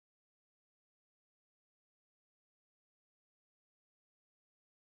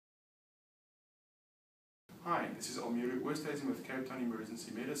Hi, this is Almiro Oosthuizen with Cape Town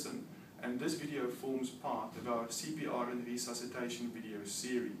Emergency Medicine, and this video forms part of our CPR and resuscitation video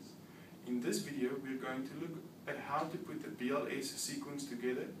series. In this video, we're going to look at how to put the BLS sequence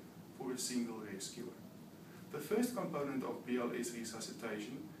together for a single rescuer. The first component of BLS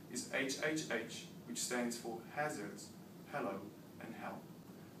resuscitation is HHH, which stands for hazards, hello, and help.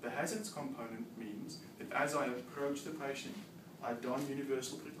 The hazards component means that as I approach the patient, I don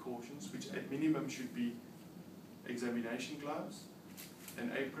universal precautions, which at minimum should be examination gloves,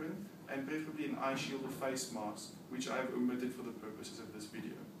 an apron, and preferably an eye shield or face mask, which I have omitted for the purposes of this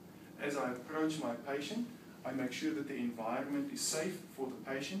video. As I approach my patient, I make sure that the environment is safe for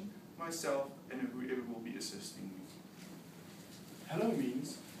the patient, myself, and whoever will be assisting me. Hello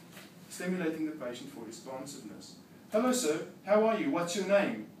means stimulating the patient for responsiveness. Hello sir, how are you? What's your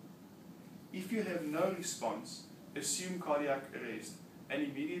name? If you have no response, assume cardiac arrest and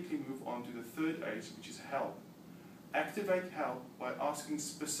immediately move on to the third H, which is help. Activate help by asking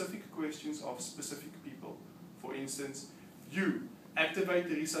specific questions of specific people. For instance, you activate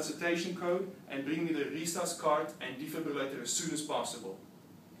the resuscitation code and bring me the resus card and defibrillator as soon as possible.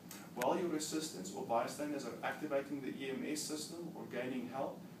 While your assistants or bystanders are activating the EMS system or gaining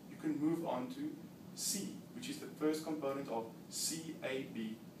help, you can move on to C, which is the first component of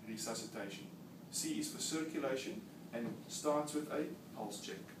CAB resuscitation. C is for circulation and starts with a pulse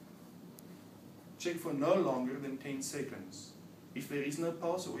check. Check for no longer than 10 seconds. If there is no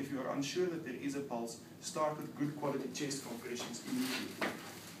pulse, or if you are unsure that there is a pulse, start with good quality chest compressions immediately.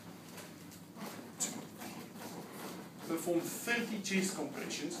 Perform 30 chest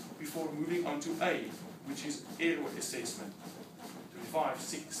compressions before moving on to A, which is airway assessment. 5,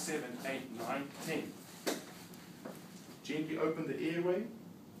 6, 7, 8, 9, 10. Gently open the airway,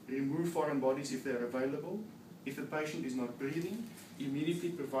 remove foreign bodies if they are available. If the patient is not breathing, immediately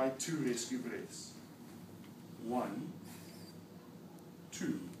provide 2 rescue breaths. 1,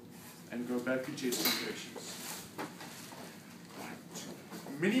 2, and go back to chest compressions.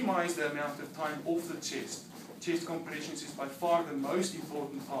 Minimize the amount of time off the chest. Chest compressions is by far the most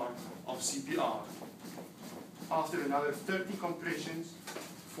important part of CPR. After another 30 compressions,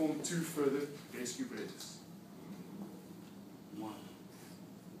 form 2 further rescue breaths. 1,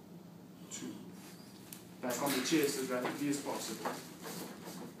 2. Back on the chest as rapidly as possible.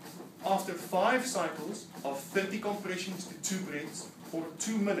 After 5 cycles of 30 compressions to 2 breaths, or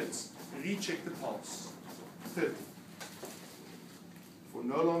 2 minutes, recheck the pulse. 30. For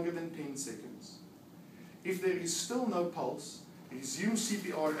no longer than 10 seconds. If there is still no pulse, resume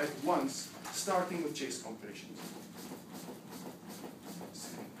CPR at once, starting with chest compressions.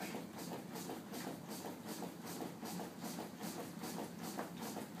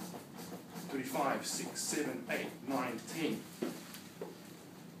 5, 6, 7, 8, 9, 10.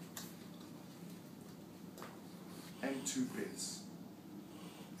 And 2 breaths.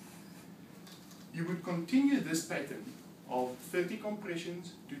 You would continue this pattern of 30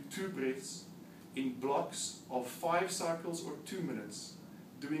 compressions to 2 breaths in blocks of 5 cycles or 2 minutes,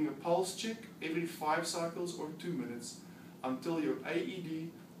 doing a pulse check every 5 cycles or 2 minutes until your AED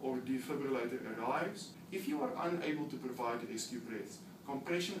or defibrillator arrives. If you are unable to provide rescue breaths,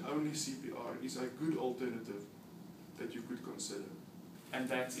 compression-only CPR is a good alternative that you could consider. And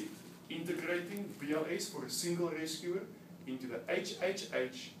that's it. Integrating BLS for a single rescuer into the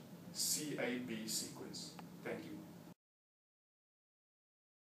HHH CAB sequence.